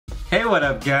Hey, what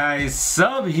up guys?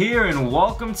 Sub here and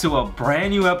welcome to a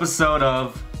brand new episode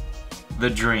of The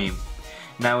Dream.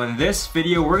 Now in this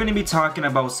video we're going to be talking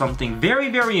about something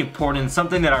very important,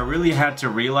 something that I really had to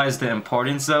realize the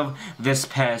importance of this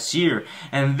past year,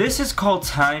 and this is called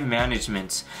time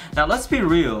management. Now let's be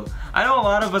real, I know a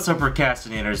lot of us are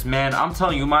procrastinators. Man, I'm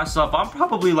telling you myself, I'm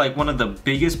probably like one of the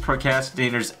biggest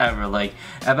procrastinators ever. Like,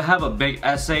 if I have a big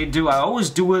essay due, I always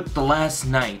do it the last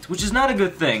night, which is not a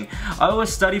good thing. I always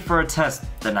study for a test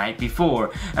the night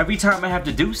before. Every time I have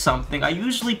to do something, I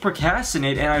usually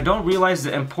procrastinate and I don't realize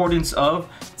the importance of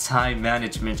time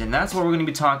management. And that's what we're going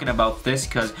to be talking about this,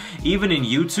 because even in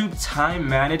YouTube, time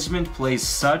management plays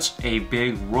such a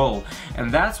big role.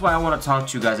 And that's why I want to talk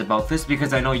to you guys about this,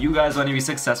 because I know you guys want to be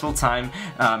successful time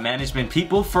management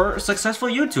people for successful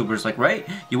YouTubers, like, right?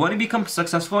 You want to become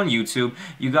successful on YouTube,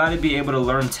 you got to be able to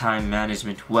learn time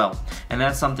management well. And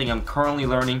that's something I'm currently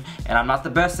learning, and I'm not the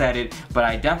best at it, but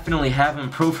I definitely have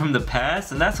improved from the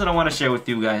past, and that's what I want to share with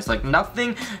you guys. Like,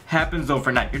 nothing happens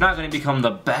overnight. You're not going to become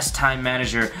the best time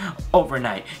manager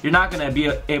overnight. You're not going to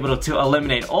be able to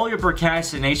eliminate all your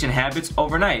procrastination habits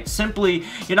overnight. Simply,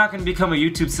 you're not going to become a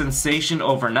YouTube sensation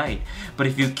overnight. But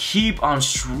if you keep on,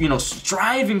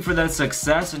 striving for that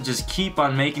success and just keep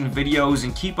on making videos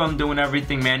and keep on doing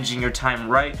everything, managing your time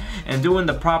right, and doing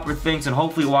the proper things, and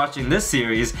hopefully watching this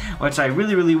series, which I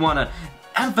really want to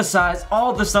emphasize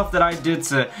all the stuff that I did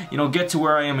to, get to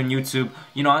where I am in YouTube.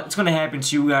 It's gonna happen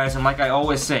to you guys, and like I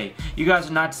always say, you guys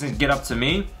are not just gonna get up to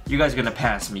me, you guys are gonna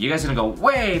pass me. You guys are gonna go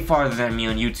way farther than me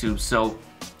on YouTube. So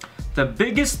the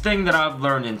biggest thing that I've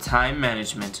learned in time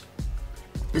management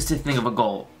is to think of a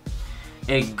goal.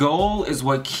 A goal is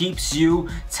what keeps you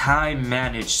time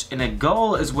managed, and a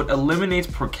goal is what eliminates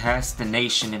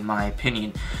procrastination, in my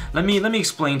opinion. Let me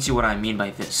explain to you what I mean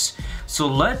by this. So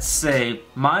let's say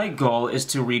my goal is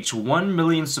to reach 1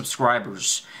 million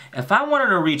subscribers. If I wanted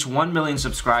to reach 1 million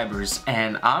subscribers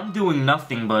and I'm doing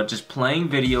nothing but just playing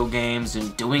video games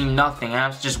and doing nothing,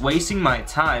 I'm just wasting my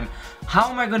time,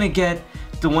 how am I gonna get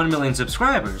the 1 million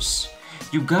subscribers?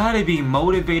 You gotta be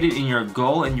motivated in your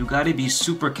goal, and you gotta be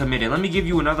super committed. Let me give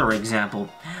you another example.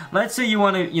 Let's say you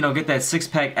wanna, get that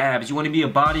six-pack abs, you wanna be a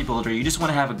bodybuilder, you just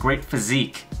wanna have a great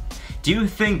physique. Do you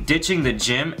think ditching the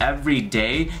gym every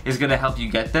day is gonna help you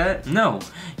get that? No.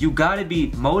 You gotta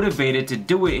be motivated to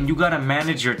do it, and you gotta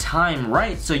manage your time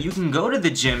right so you can go to the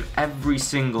gym every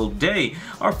single day,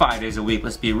 or 5 days a week,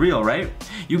 let's be real, right?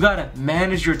 You gotta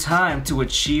manage your time to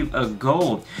achieve a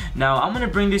goal. Now, I'm gonna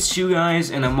bring this to you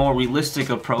guys in a more realistic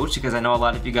approach, because I know a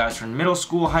lot of you guys are in middle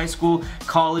school, high school,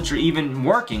 college, or even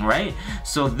working, right?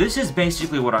 So this is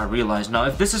basically what I realized. Now,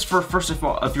 if this is for, first of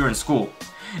all, if you're in school.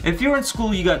 If you're in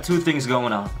school, you got two things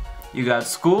going on. You got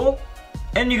school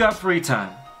and you got free time.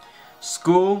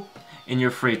 School in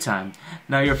your free time.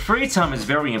 Now, your free time is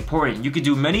very important. You could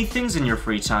do many things in your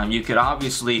free time. You could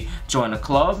obviously join a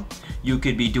club, you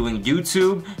could be doing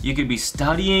YouTube, you could be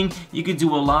studying, you could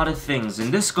do a lot of things.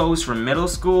 And this goes from middle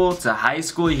school to high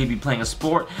school, you could be playing a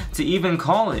sport, to even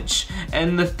college.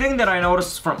 And the thing that I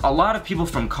noticed from a lot of people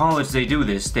from college, they do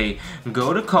this. They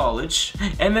go to college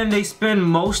and then they spend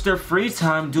most of their free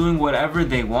time doing whatever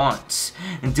they want.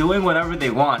 And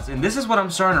this is what I'm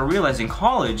starting to realize. In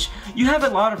college, you have a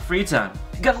lot of free time.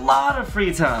 You got a lot of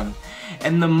free time.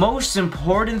 And the most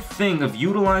important thing of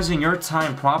utilizing your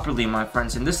time properly, my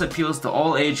friends, and this appeals to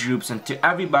all age groups and to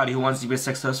everybody who wants to be a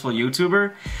successful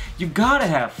YouTuber, you gotta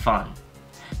have fun.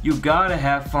 You gotta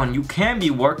have fun. You can't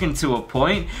be working to a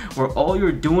point where all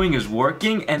you're doing is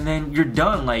working and then you're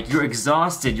done. Like, you're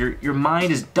exhausted, your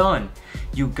mind is done.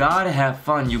 You gotta have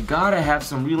fun. You gotta have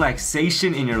some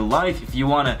relaxation in your life if you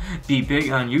wanna be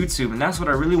big on YouTube, and that's what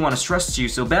I really wanna stress to you.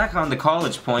 So back on the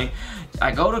college point,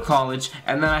 I go to college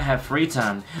and then I have free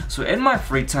time. So in my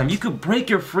free time, you could break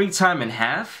your free time in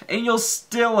half and you'll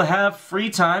still have free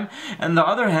time, and the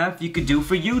other half you could do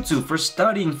for YouTube, for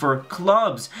studying, for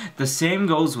clubs. The same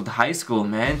goes with high school,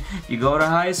 man. You go to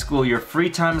high school, your free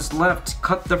time is left.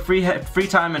 Cut the free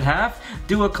time in half,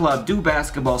 do a club, do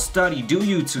basketball, study, do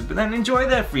YouTube, and then enjoy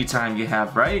that free time you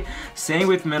have, right? Same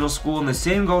with middle school, and the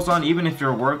same goes on even if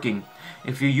you're working.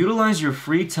 If you utilize your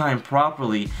free time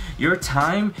properly, your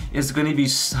time is going to be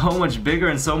so much bigger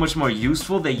and so much more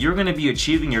useful that you're going to be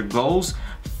achieving your goals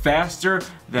faster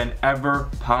than ever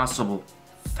possible.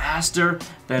 Faster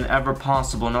than ever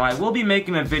possible. Now, I will be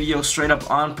making a video straight up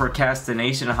on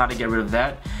procrastination and how to get rid of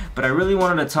that, but I really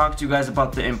wanted to talk to you guys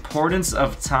about the importance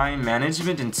of time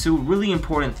management and two really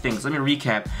important things. Let me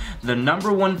recap. The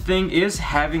number one thing is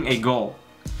having a goal.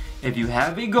 If you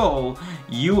have a goal,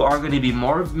 you are going to be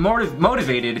more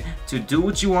motivated to do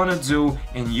what you want to do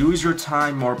and use your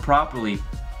time more properly.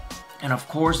 And of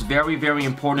course, very, very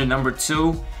important, number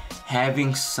 2,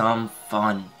 having some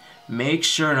fun. Make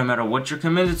sure no matter what you're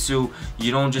committed to,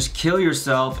 you don't just kill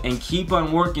yourself and keep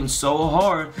on working so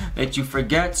hard that you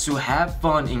forget to have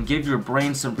fun and give your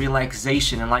brain some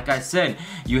relaxation. And like I said,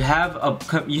 you have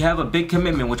a big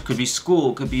commitment, which could be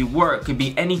school, could be work, could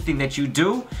be anything that you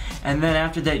do, and then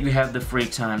after that you have the free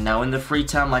time. Now in the free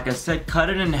time, like I said, cut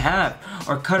it in half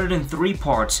or cut it in 3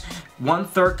 parts.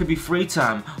 1/3 could be free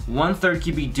time, 1/3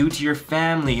 could be due to your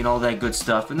family and all that good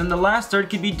stuff, and then the last third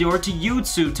could be due to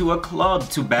YouTube, to a club,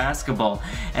 to basketball.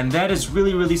 And that is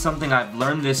really, really something I've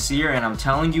learned this year, and I'm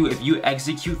telling you, if you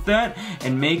execute that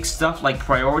and make stuff like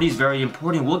priorities very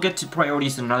important, we'll get to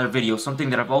priorities in another video, something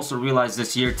that I've also realized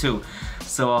this year too.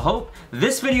 So I hope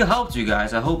this video helped you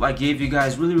guys. I hope I gave you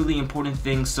guys really, really important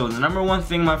things. So the number 1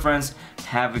 thing, my friends,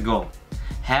 have a goal.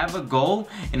 Have a goal,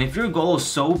 and if your goal is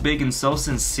so big and so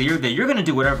sincere that you're gonna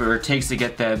do whatever it takes to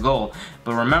get that goal.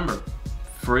 But remember,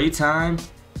 free time,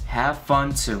 have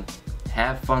fun too.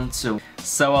 Have fun too.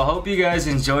 So I hope you guys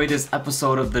enjoyed this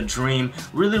episode of The Dream.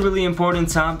 Really, really important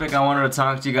topic. I wanted to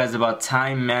talk to you guys about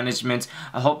time management.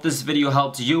 I hope this video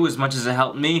helped you as much as it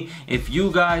helped me. If you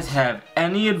guys have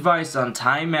any advice on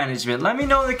time management, let me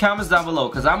know in the comments down below,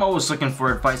 because I'm always looking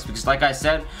for advice, because like I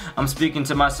said, I'm speaking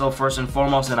to myself first and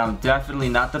foremost, and I'm definitely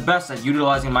not the best at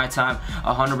utilizing my time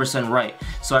 100% right.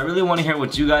 So I really want to hear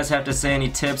what you guys have to say, any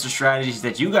tips or strategies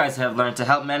that you guys have learned to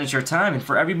help manage your time, and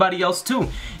for everybody else too.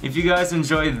 If you guys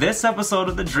enjoyed this episode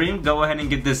of The Dream, go ahead and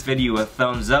give this video a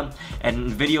thumbs up, and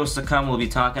in videos to come we'll be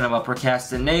talking about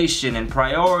procrastination and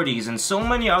priorities and so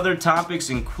many other topics,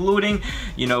 including,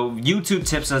 you know, YouTube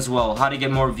tips as well, how to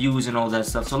get more views and all that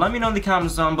stuff. So let me know in the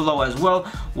comments down below as well,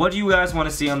 what do you guys want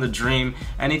to see on The Dream?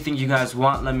 Anything you guys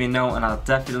want, let me know, and I'll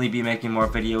definitely be making more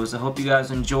videos. I hope you guys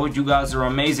enjoyed. You guys are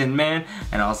amazing, man,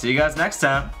 and I'll see you guys next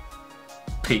time.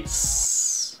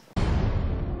 Peace.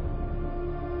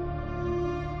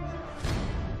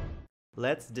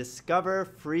 Let's discover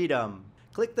freedom.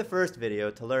 Click the first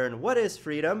video to learn what is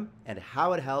freedom and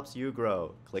how it helps you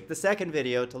grow. Click the second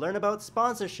video to learn about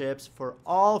sponsorships for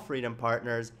all Freedom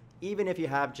partners, even if you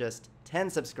have just 10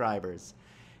 subscribers.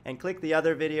 And click the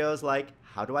other videos like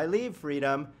How Do I Leave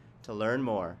Freedom to learn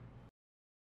more.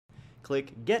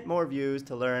 Click Get More Views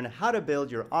to learn how to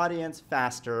build your audience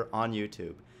faster on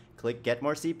YouTube. Click Get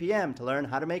More CPM to learn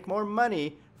how to make more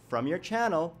money from your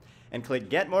channel. And click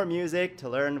Get More Music to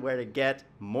learn where to get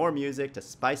more music to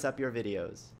spice up your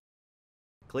videos.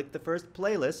 Click the first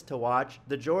playlist to watch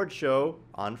The George Show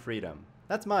on Freedom.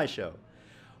 That's my show.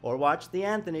 Or watch The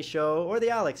Anthony Show or The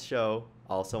Alex Show,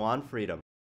 also on Freedom.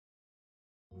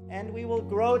 And we will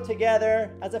grow together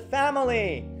as a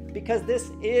family, because this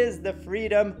is the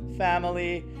Freedom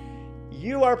family.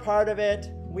 You are part of it,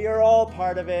 we are all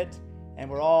part of it, and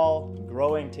we're all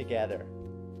growing together.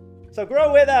 So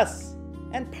grow with us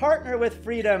and partner with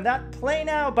Freedom. That Play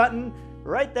Now button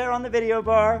right there on the video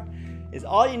bar is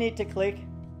all you need to click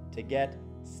to get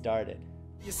started.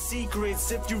 Your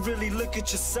secrets, if you really look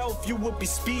at yourself, you would be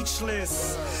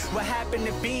speechless. What happened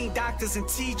to being doctors and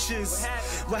teachers?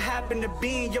 What happened to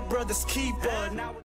being your brother's keeper? Now